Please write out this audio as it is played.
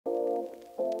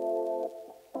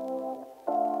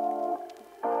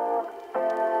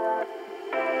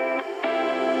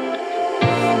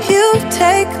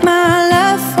take my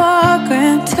love for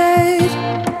granted.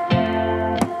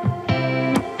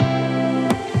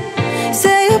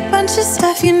 Say a bunch of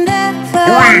stuff you never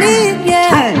mean,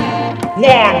 yeah.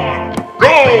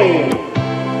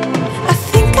 I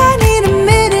think I need a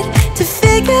minute to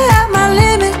figure out my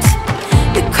limits.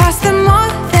 You cross them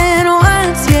more than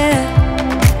once, yeah.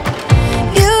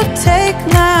 You take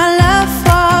my love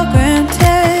for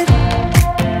granted.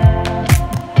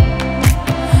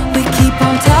 We keep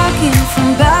on talking from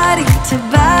body to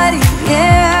body,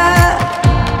 yeah.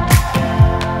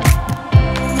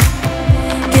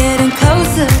 Getting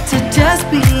closer to just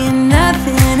being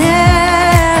nothing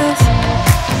else.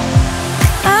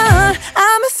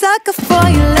 I'm a sucker for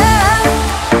your love,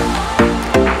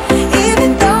 even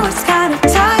though it's kind of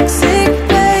toxic,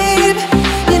 babe.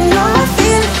 You know I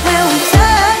feel it when we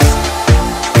touch,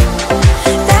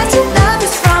 that your love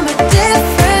is from a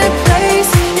different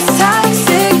place. It's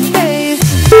toxic, babe.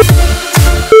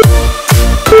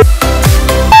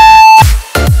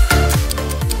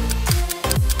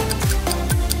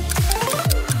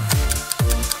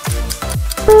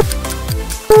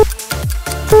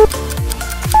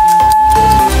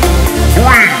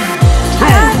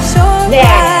 Not sure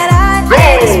what I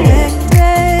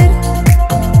expected.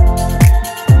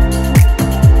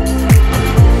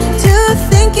 To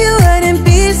think you wouldn't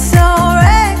be so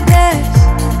reckless.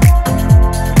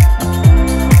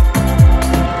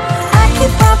 I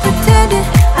keep on pretending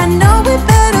I know we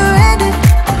better end it.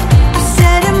 I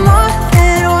said it more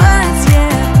than once,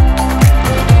 yeah.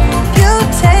 You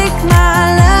take my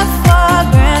love for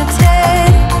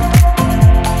granted.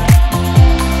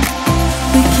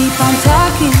 We keep on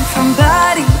talking from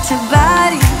body to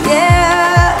body,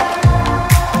 yeah.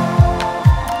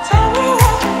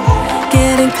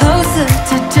 Getting closer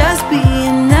to just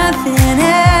being nothing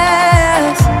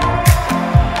else.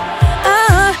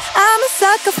 I'm a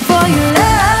sucker for your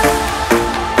love,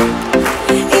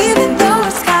 even though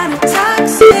it's kind of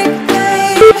toxic,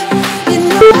 babe. You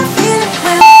know I feel it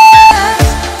when we touch,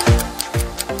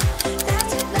 that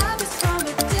your love is from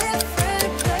a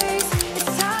different place.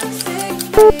 It's toxic,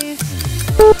 babe.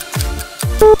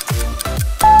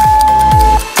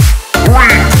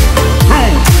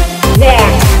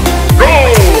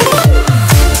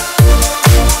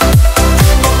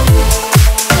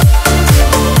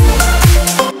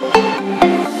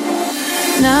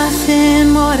 Nothing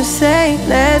more to say,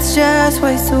 let's just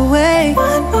waste away.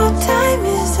 One more time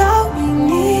is all we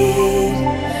need.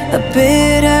 A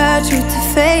bitter truth to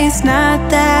face, not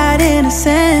that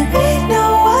innocent. We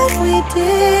know what we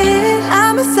did.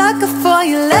 I'm a sucker for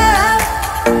your love,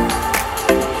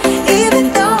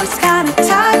 even though it's kind of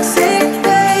toxic,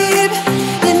 babe.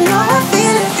 You know I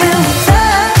feel it when we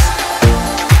touch,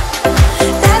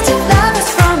 that your love is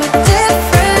from a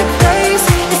different place.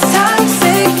 It's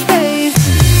toxic, babe.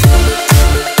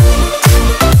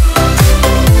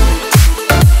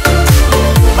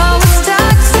 Oh, it's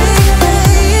toxic,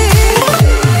 babe.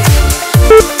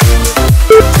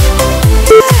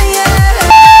 Yeah, yeah.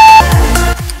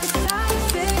 It's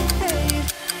toxic, babe.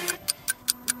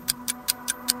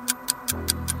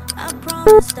 I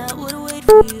promised I would wait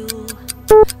for you,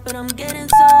 but I'm getting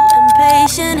so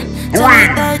impatient. Tell me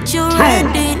that you're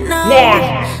ready now.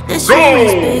 This room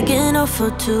is big enough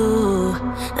for two,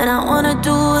 and I wanna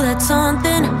do that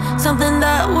something, something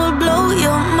that will blow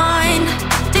your mind.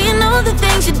 Do you know the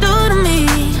things you do to me?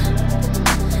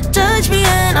 Touch me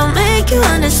and I'll make you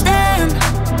understand,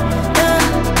 yeah.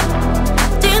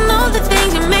 Do you know the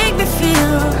things you make me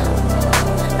feel?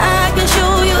 I can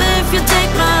show you if you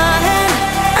take my hand.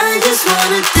 I just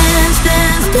wanna dance,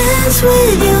 dance, dance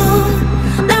with you.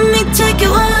 Let me take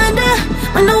you under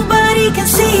where nobody can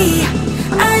see.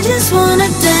 I just wanna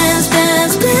dance,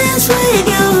 dance, dance with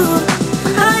you.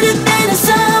 Harder than the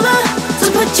summer, so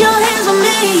put your hands on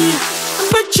me.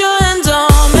 Put your hands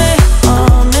on me,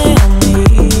 on me, on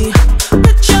me.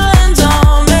 Put your hands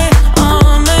on me,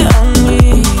 on me, on me.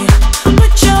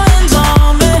 Put your hands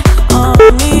on me, on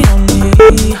me, on me.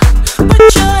 Put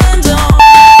your hands on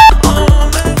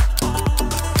me.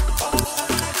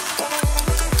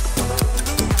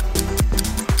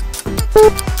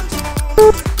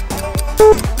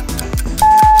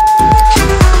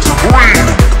 Wow.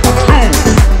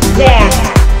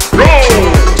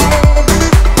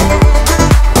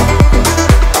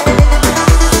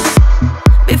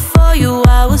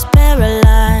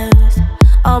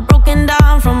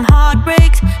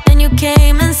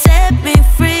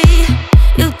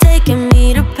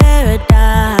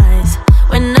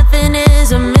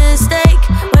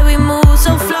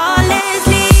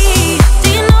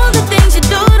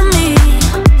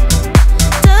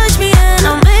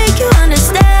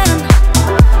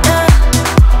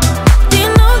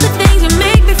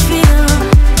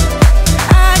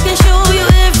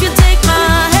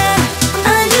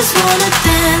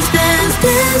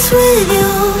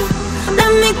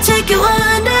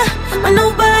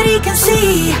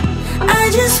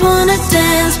 just wanna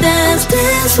dance, dance,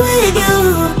 dance with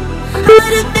you.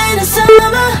 Hotter than the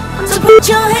summer, so put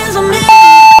your hands on me.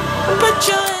 Put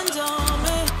your hands on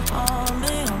me, on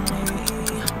me, on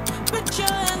me. Put your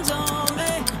hands on me,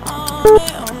 on me,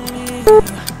 on me.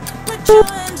 Put your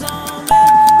hands on me,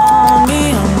 on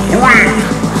me, on me.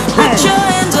 Put your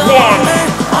hands on me, on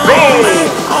me,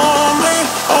 on me,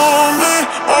 on me,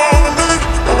 on me,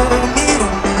 on me.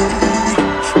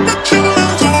 Put your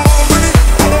hands on me, on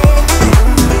me,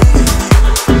 on me.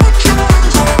 Put your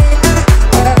hands on me, on me,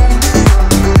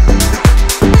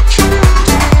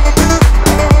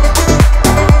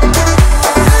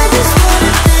 I just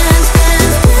wanna dance,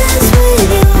 dance, dance with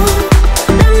you.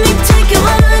 Let me take you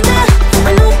under,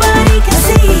 where nobody can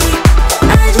see.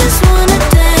 I just wanna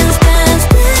dance, dance,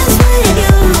 dance with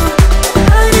you.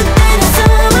 Hotter than the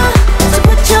summer, so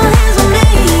put your hands on me.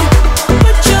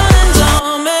 Put your hands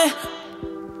on me.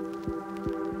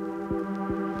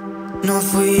 No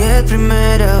fui el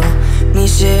primero, ni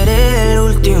seré el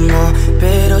último,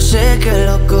 pero sé que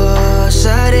lo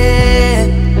gozaré.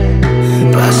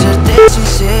 Para serte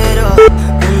sincero,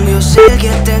 un Dios es el que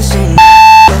te enseñó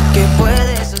lo que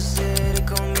puedes hacer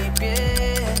con mi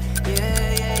piel.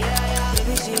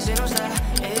 Baby, si se nos da,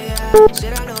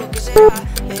 será lo que será.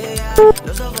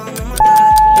 Los dos vamos a matar,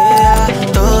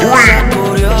 toda esa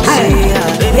curiosidad.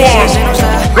 Baby, si se nos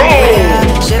da,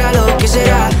 será lo que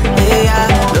será.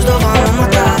 Los dos vamos a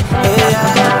matar,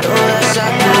 toda esa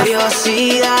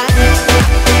curiosidad.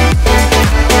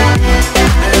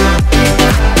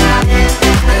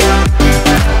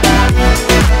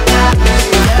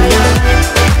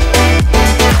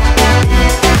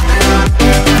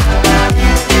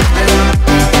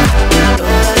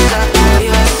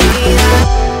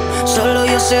 Solo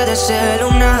yo sé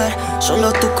desayunar,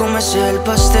 solo tú comes el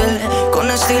pastel. Con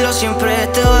estilo siempre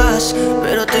te vas,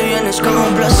 pero te vienes con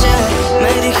un placer.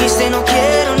 Me dijiste no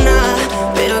quiero nada,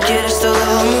 pero quieres todo,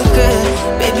 mujer.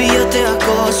 Baby, yo te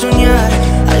hago soñar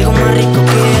algo más rico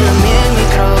que la miel, mi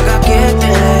droga que te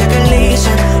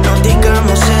legalicen. No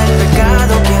digamos el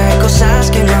pecado, que hay cosas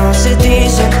que no se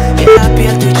dicen. En la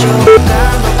piel tú y yo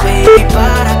jugando, baby,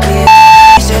 ¿para qué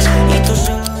dices? Y tú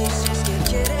solo dices que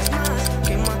quieres más,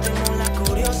 que matemos la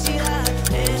curiosidad.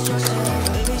 Eso sí,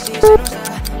 baby, si se nos da,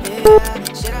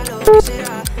 será lo que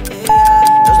será.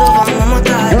 Los dos vamos a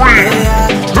matar,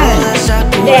 toda esa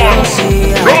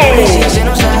curiosidad. Baby, si se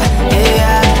nos da,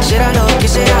 será lo que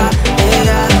será.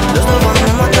 Los dos vamos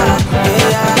a matar,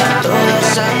 toda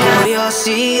esa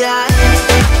curiosidad.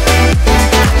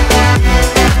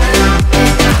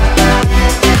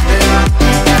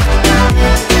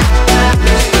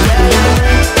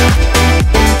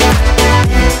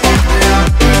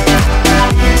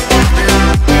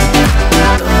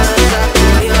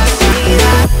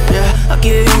 Aquí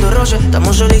viviendo roce,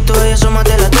 estamos solitos y son más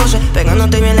de las 12.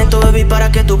 Pegándote bien lento, baby,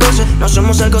 para que tú goces. No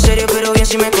somos algo serio, pero bien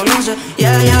si me conoces.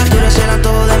 Tú eres el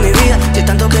antojo de mi vida. Si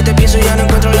tanto que te pienso ya no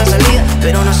encuentro la salida.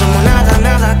 Pero no somos nada,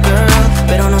 nada, girl.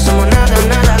 Pero no somos nada,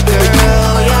 nada, girl.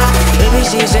 Baby,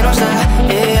 si se nos da,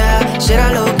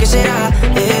 será lo que será.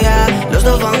 Los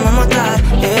dos vamos a matar,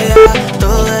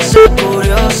 toda esa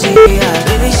curiosidad.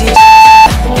 Baby, si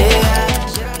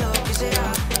será lo que será.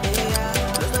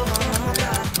 Los dos vamos a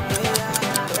matar,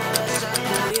 toda esa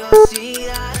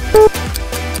curiosidad.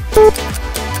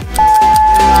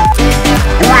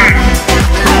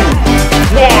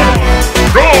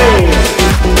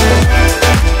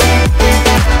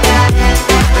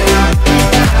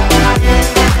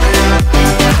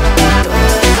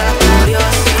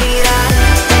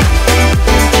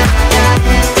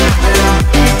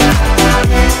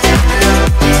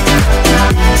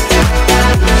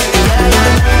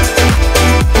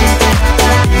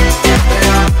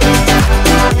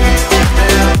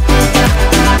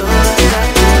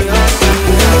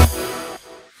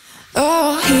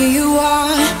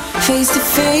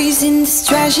 In this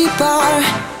trashy bar,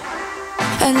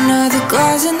 another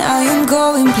glass and I am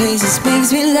going places.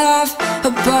 Makes me laugh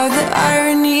about the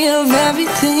irony of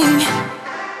everything.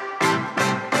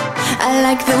 I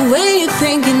like the way you're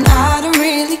thinking. I don't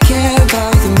really care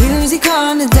about the music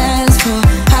on the dance floor.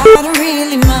 I don't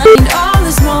really mind all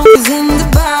the smoke is in the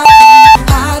bar.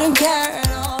 I don't care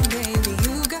at all, baby,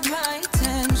 you got my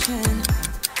attention.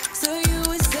 So you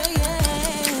would say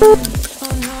yeah.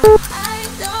 Oh no, I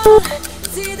don't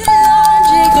see the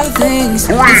logic of things.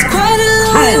 It's quite a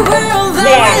lonely world that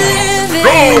we live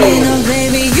in. Oh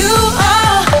baby, you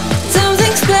are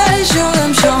something special,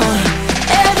 I'm sure.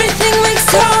 Everything makes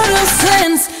total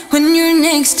sense when you're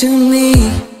next to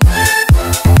me.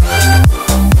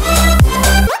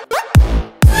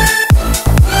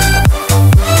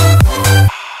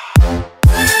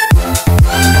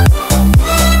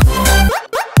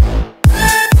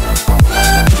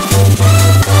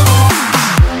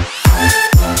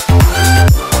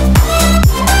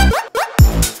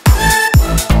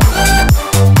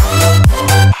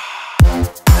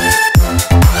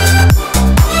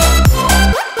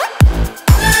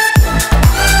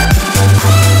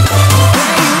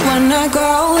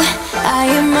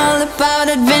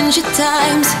 bunch of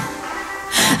times.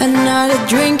 Another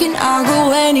drink and I'll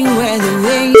go anywhere. The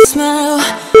way you smell,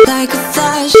 like a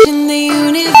flash in the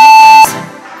universe.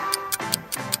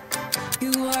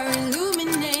 You are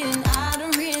illuminating. I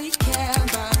don't really care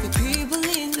about the people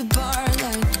in the bar.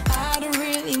 Like, I don't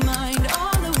really mind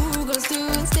all the who goes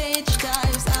doing stage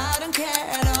dives. I don't care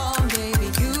at all,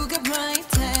 baby. You got my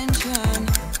attention,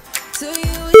 so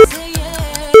you would say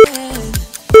yes.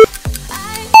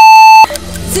 I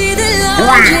see the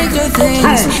logic of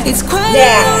things. It's quite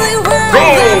a lonely world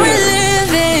that we're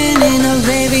living in. Oh,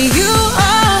 baby, you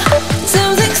are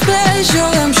something special,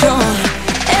 I'm sure.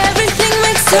 Everything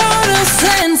makes total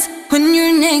sense when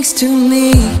you're next to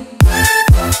me.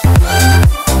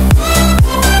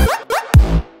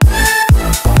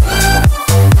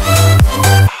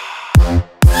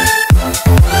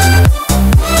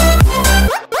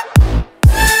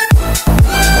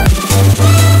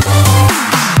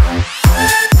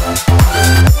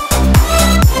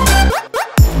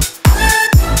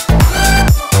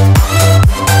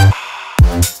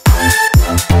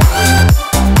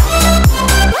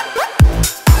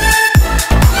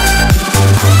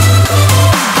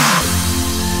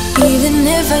 Even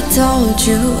if I told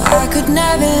you I could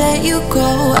never let you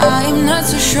go, I'm not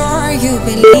so sure you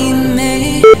believe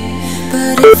me.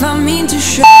 But if I mean to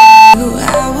show you,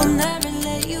 I will never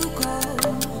let you go.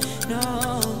 No,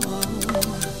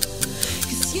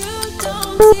 'cause you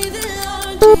don't see the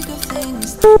logic of things.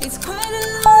 It's quite a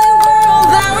lonely world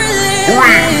that we're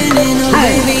living in. Oh,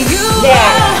 baby, you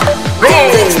are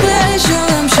something special,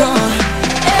 I'm sure.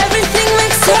 Everything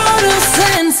makes total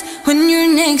sense when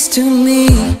you're next to me.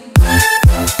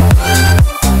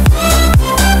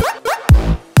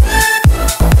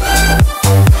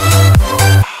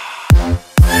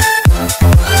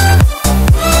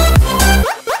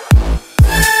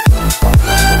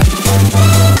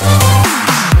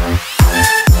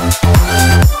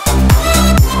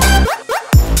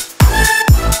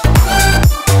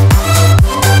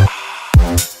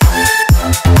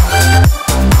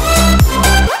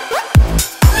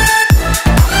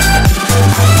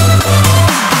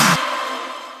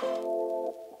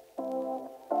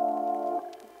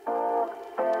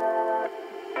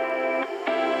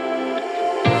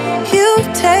 You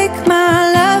take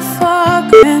my love for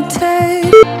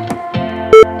granted.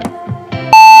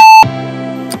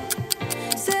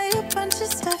 Say a bunch of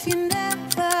stuff you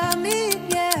never mean,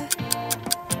 yeah.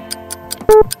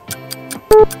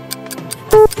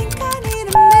 I think I need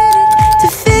a minute to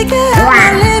figure out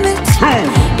my limits.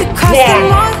 It costs me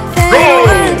more than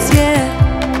words, yeah.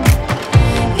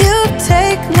 You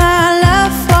take my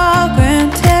love for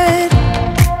granted.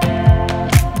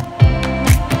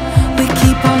 We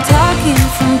keep on talking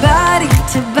from body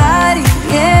to body,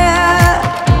 yeah.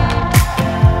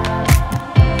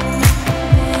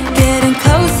 Getting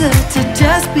closer to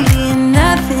just being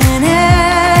nothing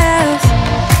else.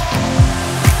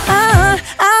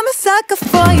 I'm a sucker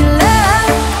for your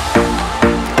love,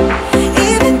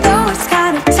 even though it's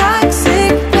kind of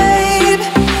toxic, babe.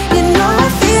 You know I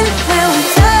feel it when we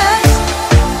touch.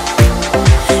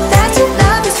 That your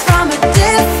love is from a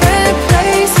different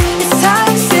place. It's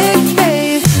toxic,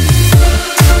 babe.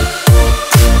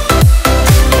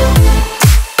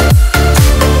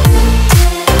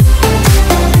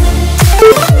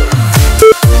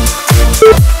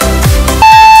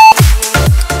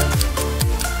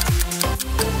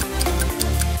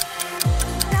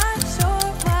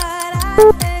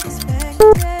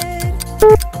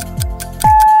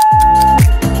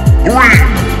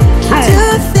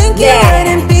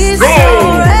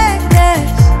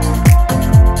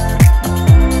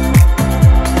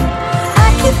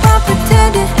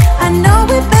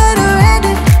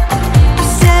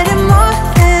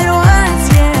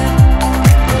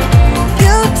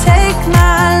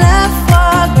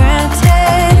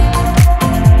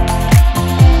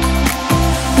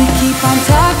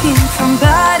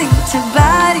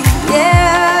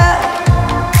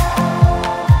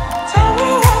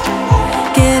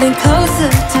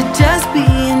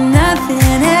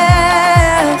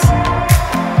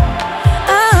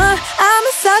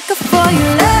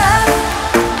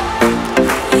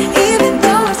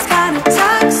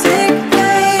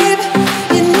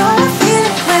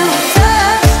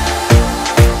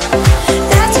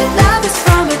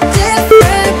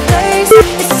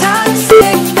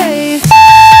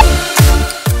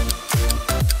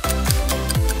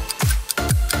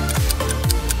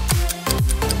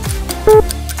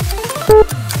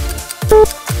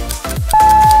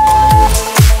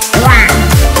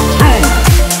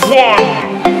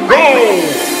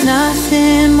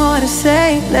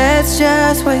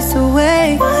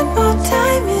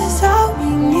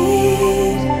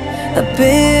 A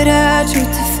bitter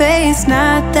truth to face,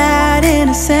 not that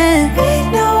innocent.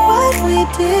 We know what we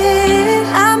did.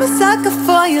 I'm a sucker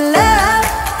for your love,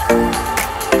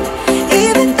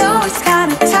 even though it's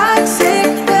kinda toxic,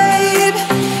 babe.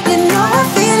 You know I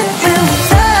feel it when we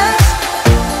touch,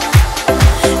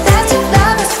 that your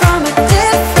love is from a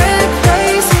different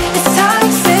place. It's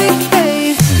toxic,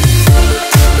 babe.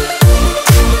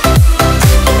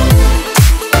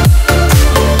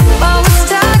 Oh, it's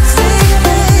toxic,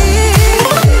 babe.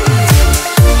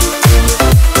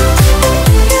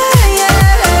 Yeah, yeah.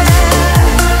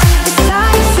 It's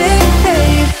toxic,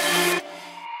 babe.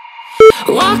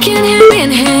 Walking hand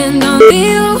in hand on the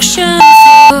ocean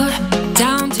floor,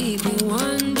 down deep we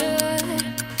wander.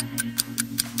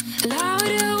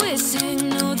 Louder we sing,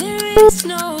 no there is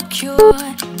no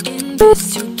cure in this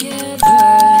together.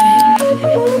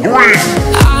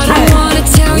 I don't wanna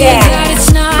tell you that it's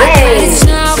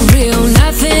not real.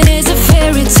 Nothing is a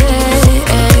fairy tale.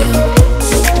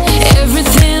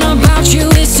 Everything about you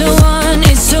is so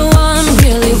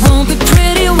unreal. It won't be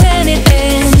pretty when it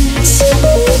ends.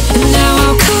 Now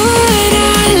how could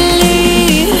I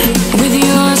leave with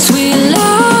your sweet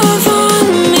love on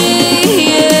me?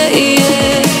 Yeah,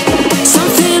 yeah.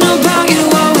 Something about you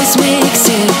always makes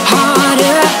it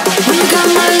harder. When you got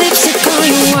my lipstick on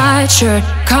your white shirt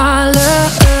collar.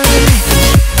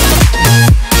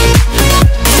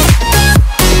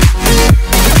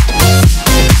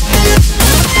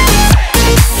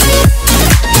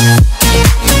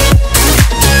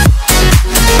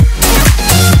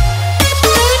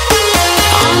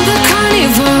 On the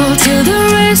carnival till the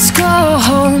rest go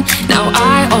home. Now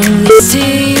I only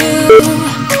see you.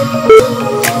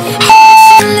 Hearts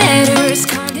and letters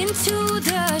carved into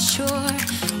the shore.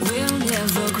 We'll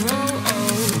never grow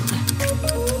old.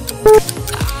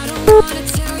 I don't wanna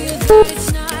tell you that it's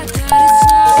not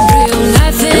real.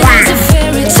 Nothing is a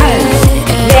fairy tale.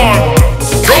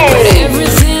 But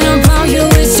everything about you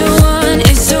is so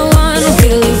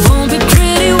unreal. It won't be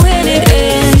pretty when it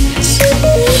ends.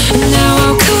 Now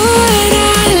how could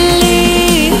I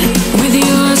leave with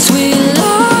your sweet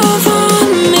love on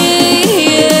me?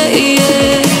 Yeah,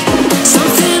 yeah.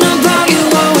 Something about you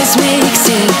always makes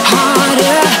it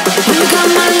harder. When you got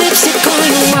my lipstick on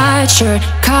your white shirt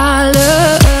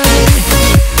collar.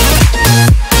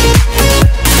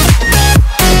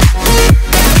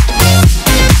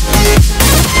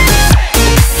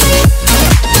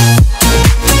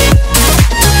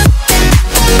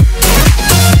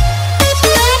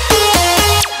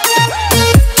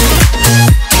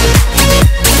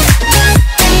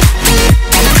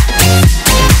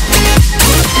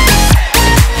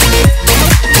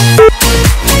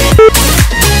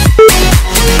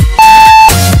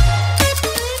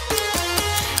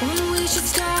 When we should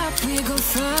stop, we go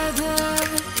further.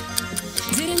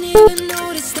 Didn't even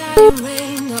notice that it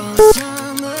rained all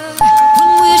summer.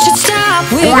 When we should stop,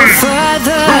 we go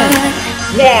further.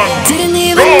 Didn't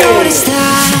even notice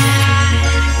that.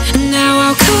 Now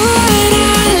how could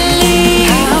I leave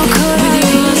with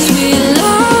your sweet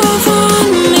love on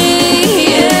me?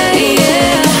 Yeah,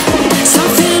 yeah.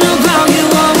 Something about you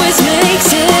always makes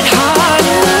it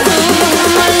harder.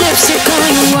 My lipstick on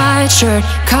your white shirt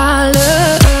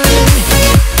collar.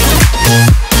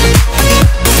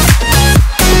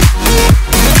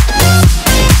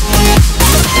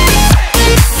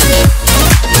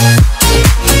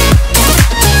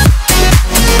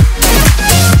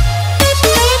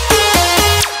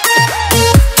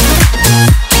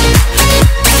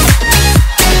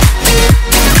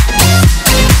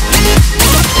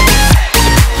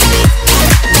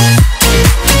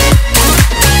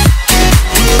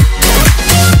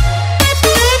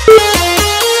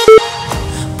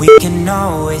 We can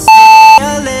always stay a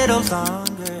little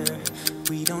longer.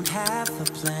 We don't have a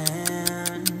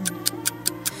plan.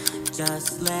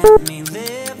 Just let me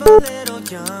live a little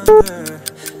younger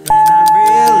than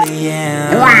I really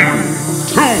am.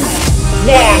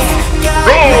 Got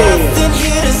nothing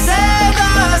here to save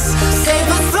us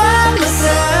from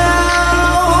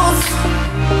myself.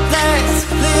 Let's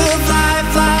live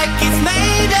life like it's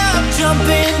made up. Jump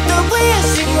in the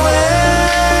wishing well.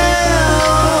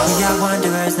 We are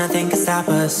wanderers, nothing can stop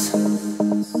us.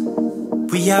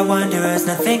 We are wanderers,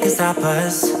 nothing can stop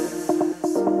us.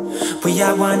 We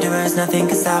are wanderers, nothing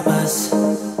can stop us.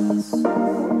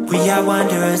 We are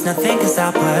wanderers, nothing can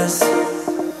stop us.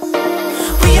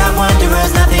 We are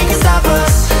wanderers, nothing can stop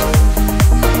us.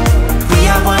 We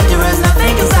are wanderers,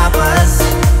 nothing can stop us.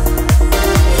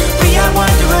 We are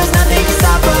wanderers, nothing can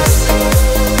stop us.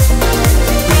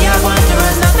 We are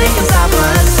wanderers, nothing can stop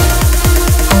us.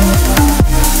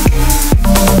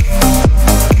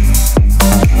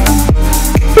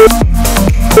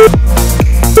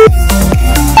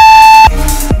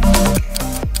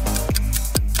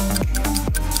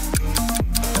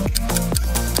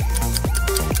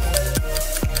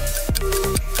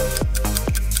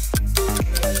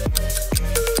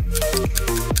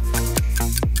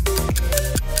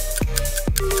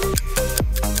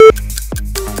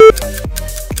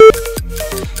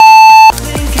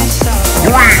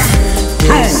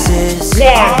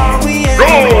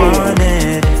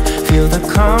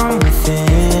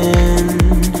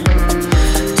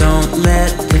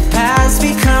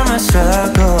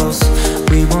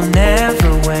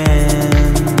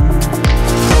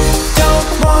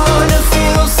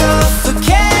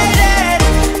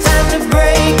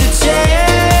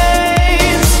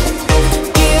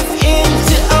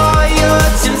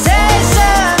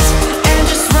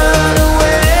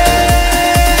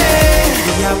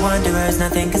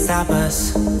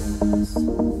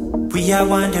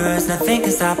 wanderers, nothing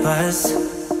can stop us.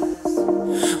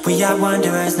 We are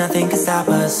wanderers, nothing can stop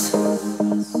us.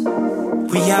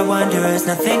 We are wanderers,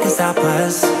 nothing can stop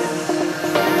us. We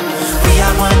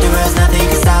are wanderers, nothing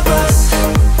can stop us.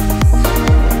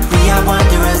 We are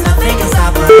wanderers, nothing can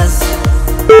stop us.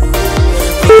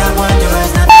 We are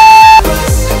wanderers, nothing can stop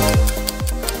us.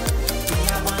 We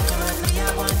are wanderers, we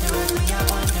are wanderers, we are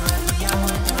wanderers, we are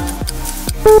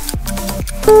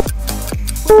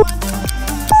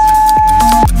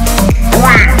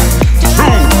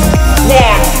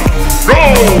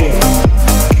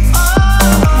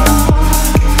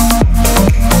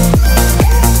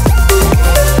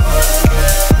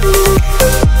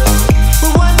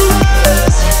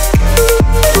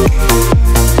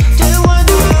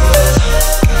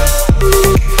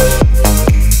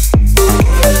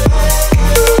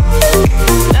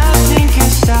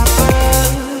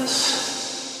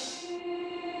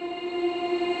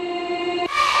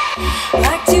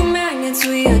Like two magnets,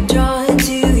 we are drawn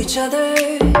to each other.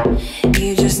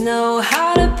 You just know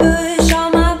how to push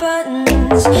all my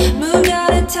buttons. Moved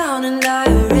out of town and I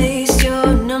erased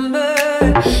your number,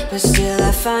 but still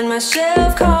I find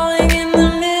myself calling in the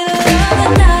middle of the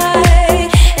night.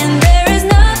 And there is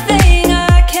nothing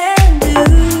I can do.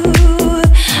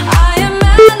 I am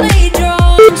madly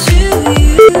drawn to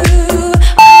you.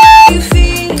 Are you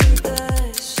feel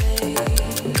the same?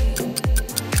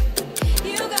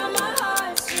 You got my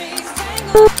heartstrings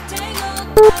tangled, tangled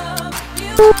up.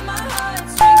 You got my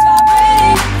heartstrings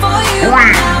vibrating for you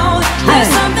now. There's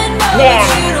something more that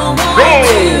you don't want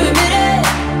to admit it.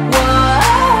 Whoa,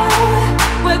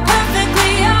 we're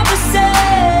perfectly opposite.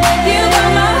 You got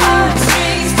my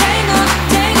heartstrings tangled,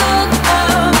 tangled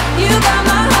up. You got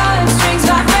my heartstrings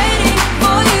vibrating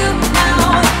for you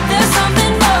now. There's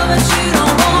something more but you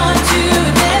don't want to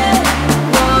admit it.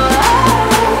 Whoa,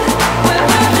 we're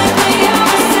perfectly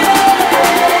opposite.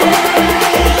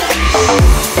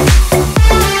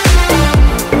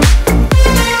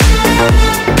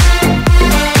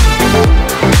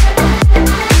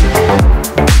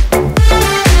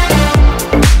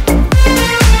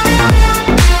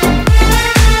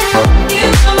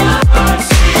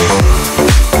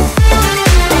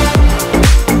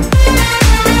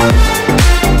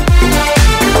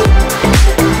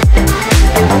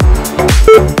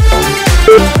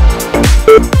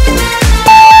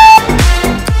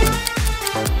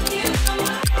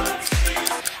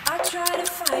 I try to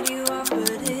fight you off, but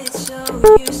it's so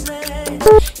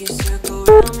useless. You circle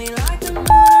around me like the moon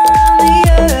around the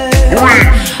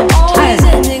earth. Always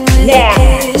ending with a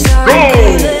kiss or a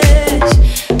careless.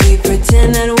 We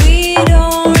pretend that we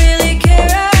don't really care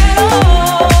at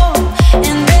all.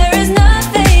 And there is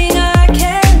nothing I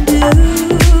can do.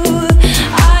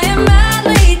 I am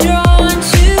madly drawn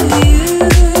to you.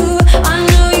 I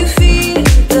know you feel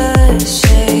the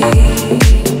same.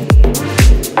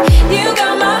 You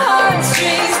got my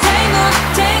heartstrings tangled,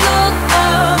 tangled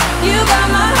up. You got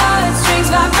my heartstrings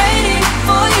vibrating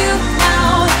for you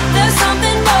now. There's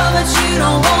something more but you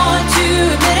don't want to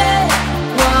admit it.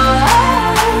 Whoa,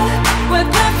 we're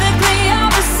perfectly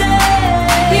opposite.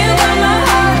 You got my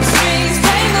heartstrings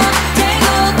tangled,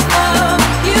 tangled up.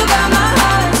 You got my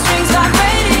heartstrings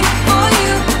vibrating for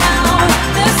you now.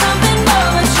 There's something more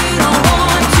but you don't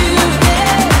want to admit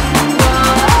it.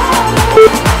 Whoa,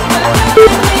 we're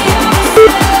perfectly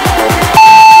opposite.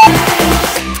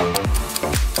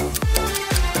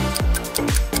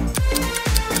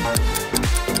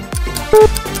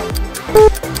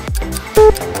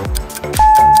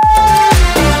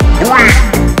 One,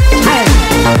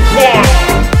 go!